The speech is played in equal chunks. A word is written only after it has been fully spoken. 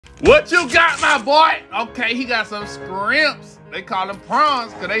What you got, my boy? Okay, he got some scrimps. They call them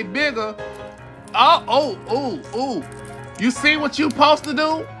prawns because they bigger. Oh. You see what you supposed to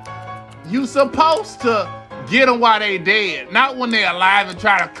do? You supposed to get them while they dead, not when they alive and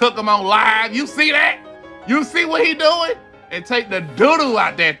try to cook them on live. You see that? You see what he doing? And take the doo-doo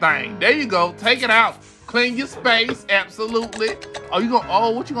out that thing. There you go. Take it out. Clean your space. Absolutely. What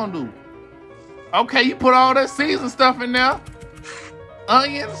you gonna do? Okay, you put all that seasoned stuff in there.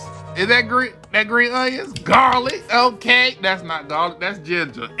 Onions. Is that green onions? Garlic. Okay. That's not garlic. That's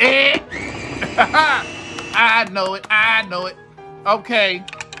ginger. I know it. Okay.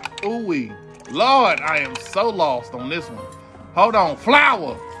 Ooh-wee. Lord, I am so lost on this one. Hold on.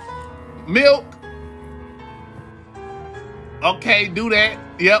 Flour. Milk. Okay, do that.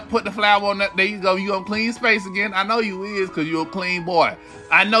 Yep, put the flour on that. There you go. You gonna clean your space again. I know you is, because you're a clean boy.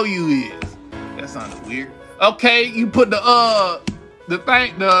 I know you is. That sounds weird. Okay, you put the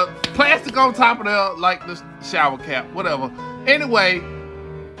plastic on top of the shower cap, whatever. Anyway,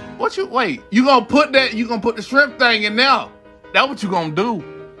 you gonna put the shrimp thing in there. That's what you gonna do.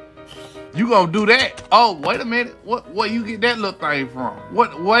 You gonna do that. Oh, wait a minute. Where you get that little thing from?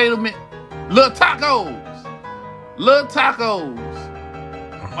 Wait a minute. Little tacos.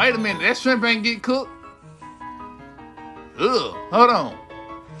 Wait a minute. That shrimp ain't get cooked? Ugh. Hold on.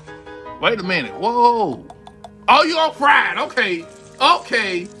 Wait a minute. Whoa. Oh, you gonna fry it. Okay.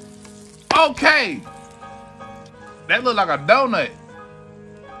 That look like a donut.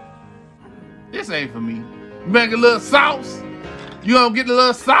 This ain't for me. You make a little sauce. You gonna get the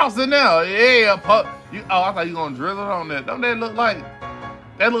little sauce in there. Yeah. I thought you gonna drizzle it on that. Don't that look like?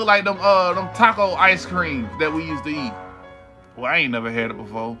 That look like them taco ice creams that we used to eat. Well, I ain't never had it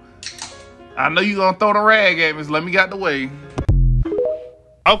before. I know you gonna throw the rag at me, so let me get the way.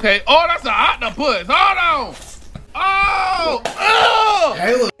 Okay. Oh, that's an octopus. Hold on. Oh.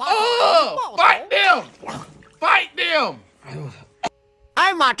 Fight them.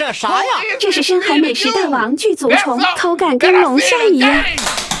 哎妈，这啥呀？这是深海美食大王巨足虫，口感跟龙虾一样。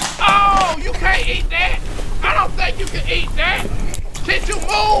 Oh, you can't eat that. I don't think you can eat that. Can't you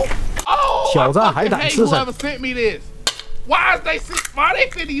move? Oh, 挑战海胆刺身。 Whoever sent me this? Why they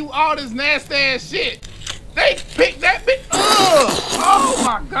feeding you all this nasty ass shit? They picked that bitch. Oh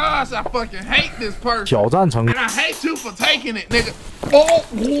my gosh, I fucking hate this person. 挑战成功。 And I hate you for taking it, nigga. Oh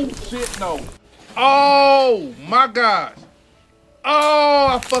shit, no. Oh my gosh. Oh,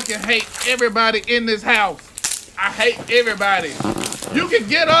 I fucking hate everybody in this house. I hate everybody. You can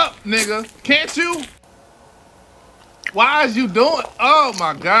get up, nigga. Can't you? Why is you doing? Oh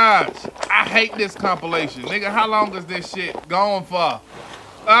my gosh. I hate this compilation. Nigga, how long is this shit going for?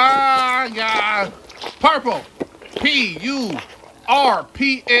 Ah, God. Purple. P-U-R-P-L-E.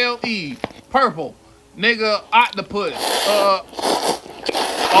 Purple. Nigga, octopus.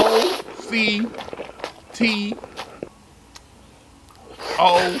 O-C-T-O-P-U-S.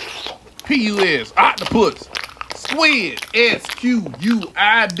 Octopus. Squid.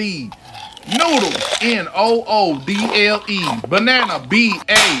 S-Q-U-I-D. Noodles. N-O-O-D-L-E. Banana. B-A-B-A-N-A-N-A-S.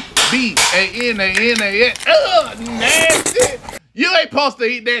 Ugh, nasty. You ain't supposed to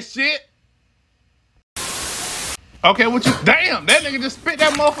eat that shit. Okay, damn, that nigga just spit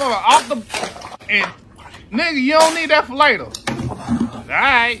that motherfucker off and nigga, you don't need that for later. All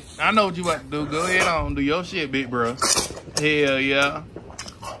right, I know what you about to do. Go ahead on, do your shit, big bro. Hell yeah.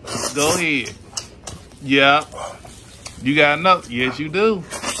 Go ahead. Yeah. You got enough? Yes, you do.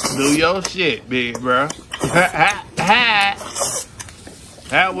 Do your shit, big bro.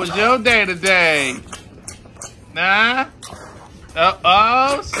 That was your day today. Nah.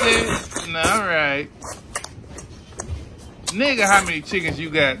 Oh shit. All right. Nigga, how many chickens you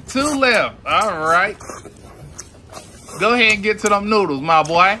got? 2 left. All right. Go ahead and get to them noodles, my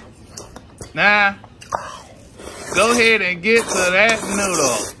boy. Nah. Go ahead and get to that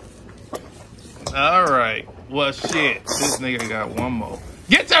noodle. All right. Well, shit. This nigga got one more.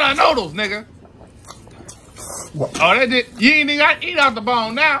 Get to the noodles, nigga. Oh, that did. You ain't even got to eat out the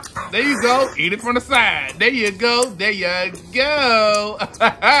bone now. There you go. Eat it from the side. There you go. There you go.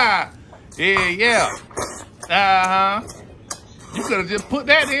 Yeah. Uh-huh. You could have just put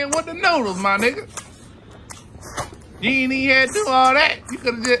that in with the noodles, my nigga. You ain't even had to do all that. You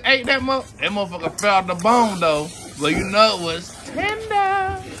could have just ate that motherfucker. That motherfucker fell off the bone, though. So you know it was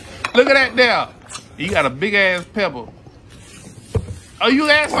tender. Look at that there. You got a big-ass pepper. Oh, you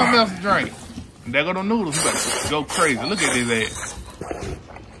had something else to drink. And there go the noodles. You better go crazy. Look at his ass.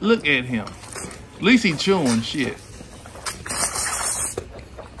 Look at him. At least he chewing shit.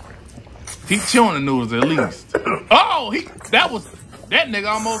 He chewing the noodles at least. Oh, that nigga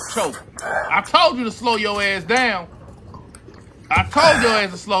almost choked. I told you to slow your ass down. I told your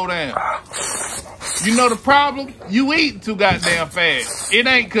ass to slow down. You know the problem? You eating too goddamn fast. It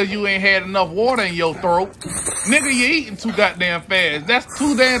ain't cause you ain't had enough water in your throat. Nigga, you eating too goddamn fast. That's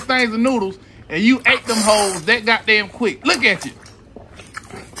 2 damn things of noodles, and you ate them hoes that goddamn quick. Look at you.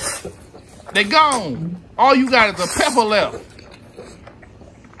 They gone. All you got is a pepper left.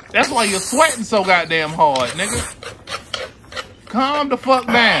 That's why you're sweating so goddamn hard, nigga. Calm the fuck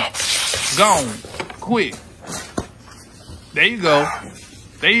down. Gone. Quick. There you go.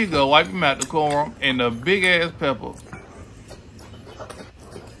 There you go. Wipe him out the corn and the big ass pepper.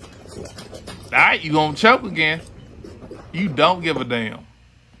 Alright, you gonna choke again. You don't give a damn.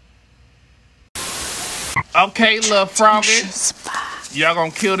 Okay, little froggy. Y'all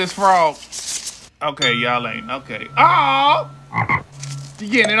gonna kill this frog. Okay, y'all ain't. Okay. Oh! You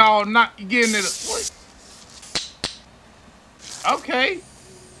getting it all not you getting it. What? Okay.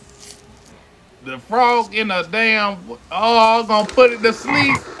 The frog in a damn oh gonna put it to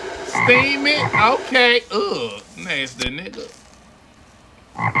sleep. Steam it. Okay. Ugh. Nasty nigga.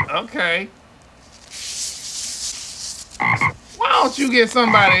 Okay. Why don't you get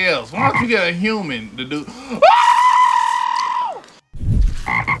somebody else? Why don't you get a human to do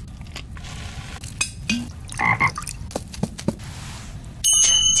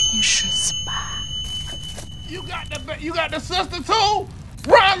You got the sister too?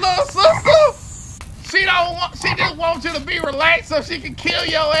 Run, little sister! She just wants you to be relaxed so she can kill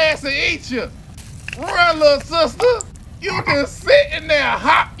your ass and eat you. Run, little sister. You just sitting there,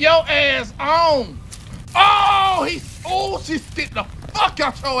 hop your ass on. Oh, she spit the fuck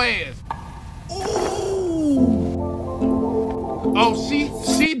out your ass. Ooh. Oh,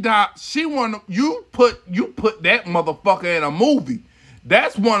 she died. You put that motherfucker in a movie.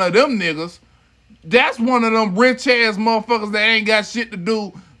 That's one of them niggas. That's one of them rich ass motherfuckers that ain't got shit to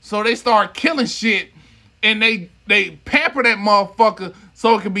do. So they start killing shit and they pamper that motherfucker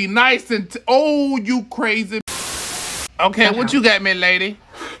so it can be nice and oh, you crazy. Okay, what you got, me lady?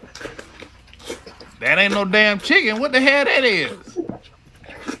 That ain't no damn chicken. What the hell that is?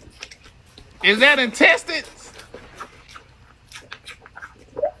 Is that intestines?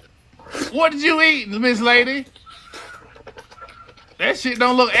 What did you eat, Miss Lady? That shit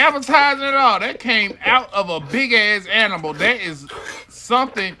don't look appetizing at all. That came out of a big ass animal. That is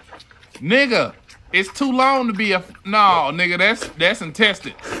something, nigga. It's too long to be a no, nigga. That's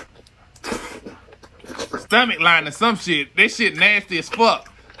intestines. Stomach line or some shit. This shit nasty as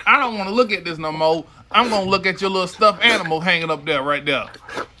fuck. I don't want to look at this no more. I'm gonna look at your little stuffed animal hanging up there, right there.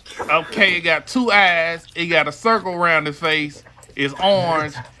 Okay, it got 2 eyes. It got a circle around his face. It's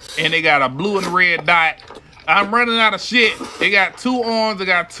orange, and it got a blue and red dot. I'm running out of shit. It got 2 arms, it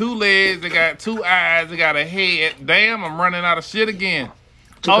got 2 legs, it got 2 eyes, it got a head. Damn, I'm running out of shit again.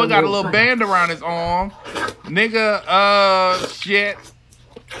 Oh, it got a little band around his arm. Nigga, shit.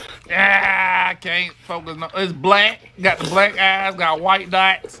 I can't focus. No. It's black. Got the black eyes, got white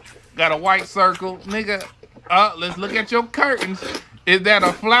dots, got a white circle. Nigga, let's look at your curtains. Is that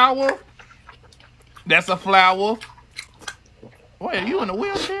a flower? That's a flower. Wait, are you in a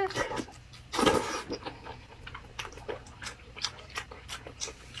wheelchair?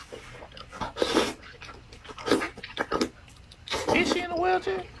 Is she in a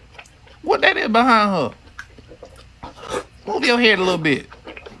wheelchair? What that is behind her? Move your head a little bit.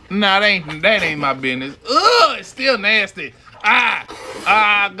 Nah, that ain't my business. Ugh, it's still nasty.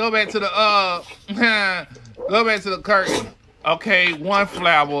 Go back to the go back to the curtain. Okay, 1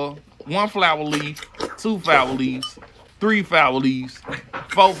 flower leaf, 2 flower leaves, 3 flower leaves,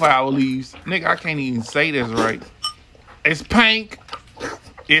 4 flower leaves. Nigga, I can't even say this right. It's pink.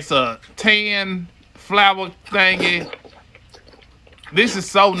 It's a tan flower thingy. This is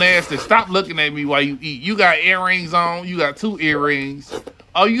so nasty. Stop looking at me while you eat. You got earrings on. You got 2 earrings.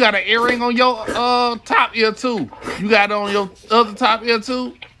 Oh, you got an earring on your top ear too. You got it on your other top ear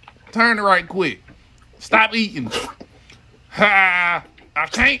too. Turn it right quick. Stop eating. Ha! I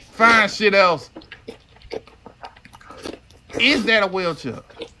can't find shit else. Is that a wheelchair?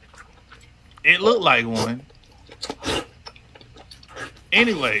 It looked like one.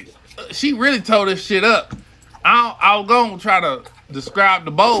 Anyway, she really tore this shit up. I'll go and try to describe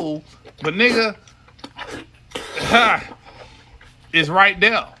the bowl, but nigga, it's right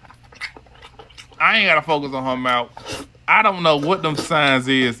there. I ain't gotta focus on her mouth. I don't know what them signs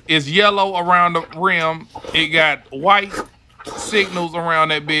is. It's yellow around the rim. It got white signals around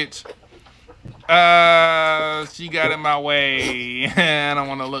that bitch. She got in my way. I don't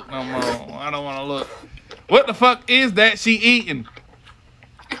want to look no more. I don't want to look. What the fuck is that she eating?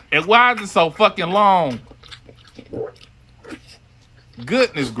 And why is it so fucking long?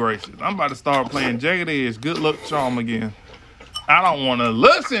 Goodness gracious. I'm about to start playing Jagged Edge Good Luck Charm again. I don't want to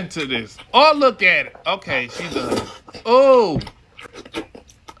listen to this or look at it. Okay, she done. Oh.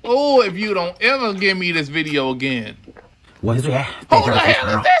 Oh, if you don't ever give me this video again. Who the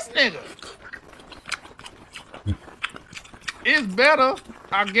hell is this nigga? It's better,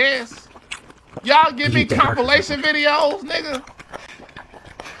 I guess. Y'all give me compilation videos, nigga.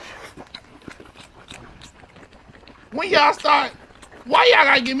 When y'all start, why y'all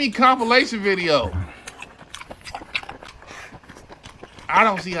gotta give me compilation video? I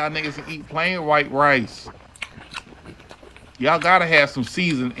don't see how niggas can eat plain white rice. Y'all gotta have some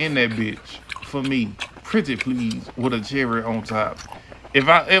season in that bitch for me. Pretty please, with a cherry on top. If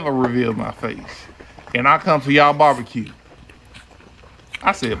I ever reveal my face and I come to y'all barbecue.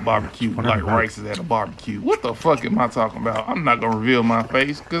 I said barbecue like rice is at a barbecue. What the fuck am I talking about? I'm not gonna reveal my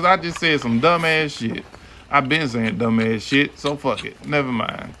face because I just said some dumb ass shit. I've been saying dumb ass shit, so fuck it. Never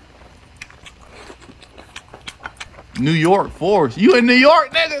mind. New York Forest. You in New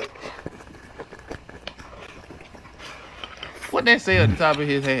York, nigga? What that say on the top of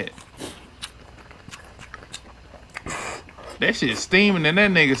his head? That shit steaming and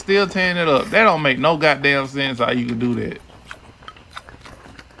that nigga still tearing it up. That don't make no goddamn sense how you can do that.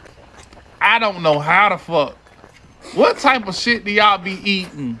 I don't know how the fuck. What type of shit do y'all be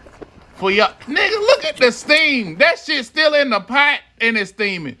eating for y'all? Nigga, look at the steam. That shit still in the pot and it's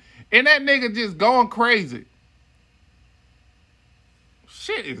steaming. And that nigga just going crazy.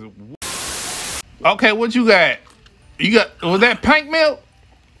 Shit is... Okay, what you got? You got... Was that pink milk?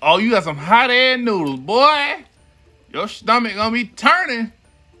 Oh, you got some hot ass noodles, boy. Your stomach gonna be turning.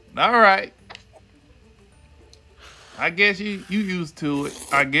 All right. I guess you used to it.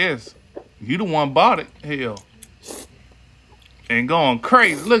 I guess. You the one bought it. Hell. And going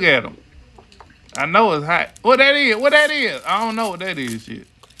crazy. Look at him. I know it's hot. What that is? What that is? I don't know what that is, shit.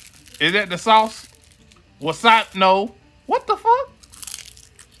 Is that the sauce? Wasabi? No. What the fuck?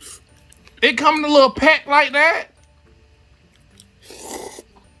 It come in a little pack like that?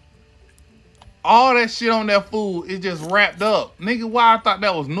 All that shit on that food is just wrapped up. Nigga, why I thought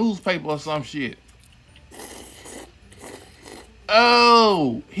that was newspaper or some shit.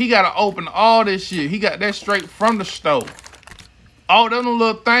 Oh, he gotta open all this shit. He got that straight from the stove. All them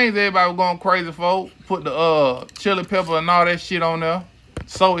little things everybody was going crazy for. Put the chili pepper and all that shit on there.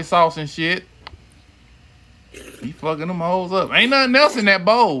 Soy sauce and shit. He fucking them hoes up. Ain't nothing else in that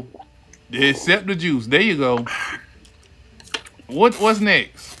bowl. Except the juice. There you go. What's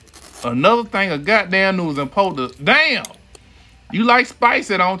next? Another thing of goddamn noodles and poultice. Damn! You like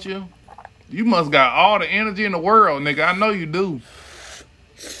spicy, don't you? You must got all the energy in the world, nigga. I know you do.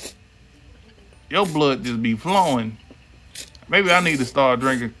 Your blood just be flowing. Maybe I need to start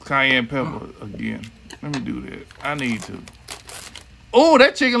drinking cayenne pepper again. Let me do that. I need to. Oh,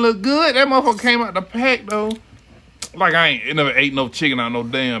 that chicken look good. That motherfucker came out the pack, though. Like I ain't never ate no chicken out no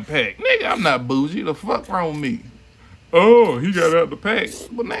damn pack. Nigga, I'm not bougie. The fuck wrong with me? Oh, he got out the pack.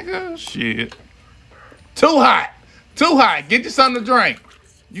 But nigga, shit. Too hot. Too hot. Get you something to drink.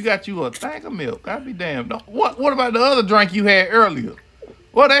 You got you a thing of milk. I'll be damned. What about the other drink you had earlier?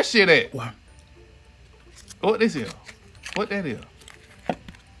 Where that shit at? What this is? What that is?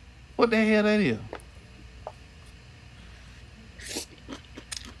 What the hell that is?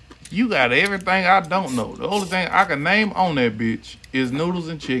 You got everything I don't know. The only thing I can name on that bitch is noodles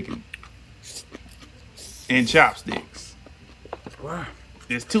and chicken. And chopsticks.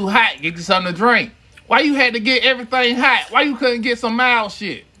 It's too hot. Get you something to drink. Why you had to get everything hot? Why you couldn't get some mild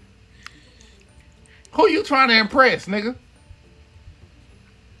shit? Who you trying to impress, nigga?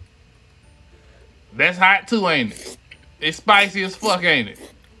 That's hot too, ain't it? It's spicy as fuck, ain't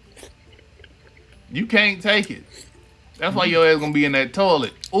it? You can't take it. That's why your ass gonna be in that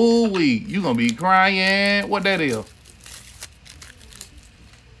toilet. Ooh-wee. You gonna be crying. What that is?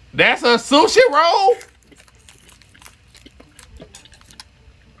 That's a sushi roll?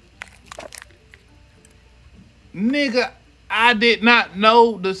 Nigga, I did not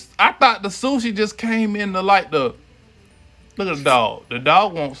know this. I thought the sushi just came in the like the. Look at the dog. The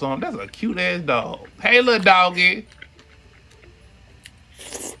dog wants something. That's a cute ass dog. Hey, little doggy.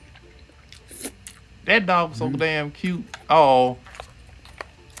 That dog's so damn cute. Oh,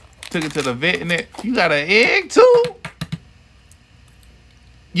 took it to the vet and that. You got an egg too?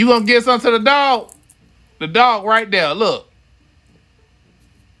 You gonna get something to the dog? The dog right there. Look.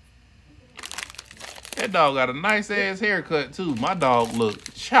 That dog got a nice ass haircut too. My dog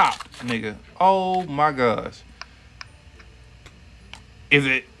look chopped, nigga. Oh my gosh. Is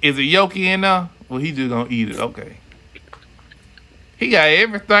it Yoki in there? Well, he just gonna eat it. Okay. He got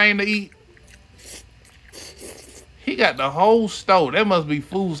everything to eat. He got the whole store. That must be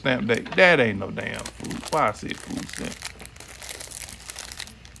food stamp day. That ain't no damn food. Why I said food stamp?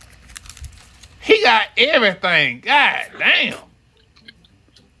 He got everything. God damn.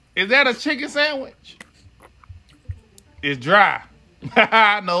 Is that a chicken sandwich? It's dry.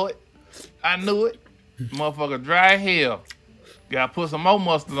 I know it. I knew it. Motherfucker dry as hell. Gotta put some more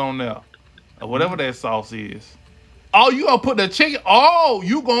mustard on there. Or whatever that sauce is. Oh, you gonna put the chicken? Oh,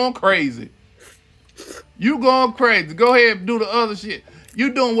 you going crazy. You going crazy. Go ahead and do the other shit.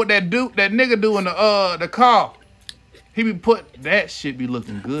 You doing what that nigga do in the car. He be that shit be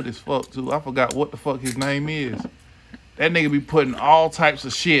looking good as fuck too. I forgot what the fuck his name is. That nigga be putting all types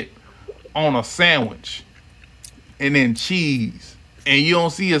of shit on a sandwich. And then cheese. And you don't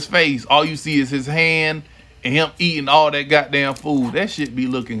see his face. All you see is his hand and him eating all that goddamn food. That shit be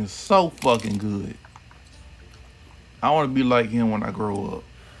looking so fucking good. I want to be like him when I grow up.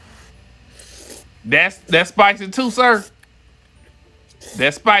 That's spicy too, sir.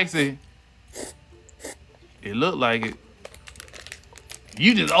 That's spicy. It look like it.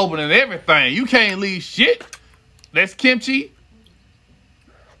 You just opening everything. You can't leave shit. That's kimchi.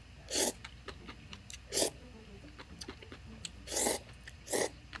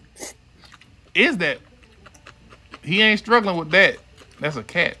 Is that? He ain't struggling with that. That's a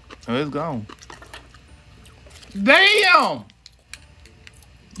cat. Oh, it's gone. Damn.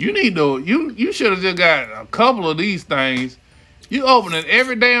 You need to. You should have just got a couple of these things. You opening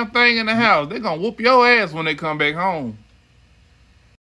every damn thing in the house. They're gonna whoop your ass when they come back home.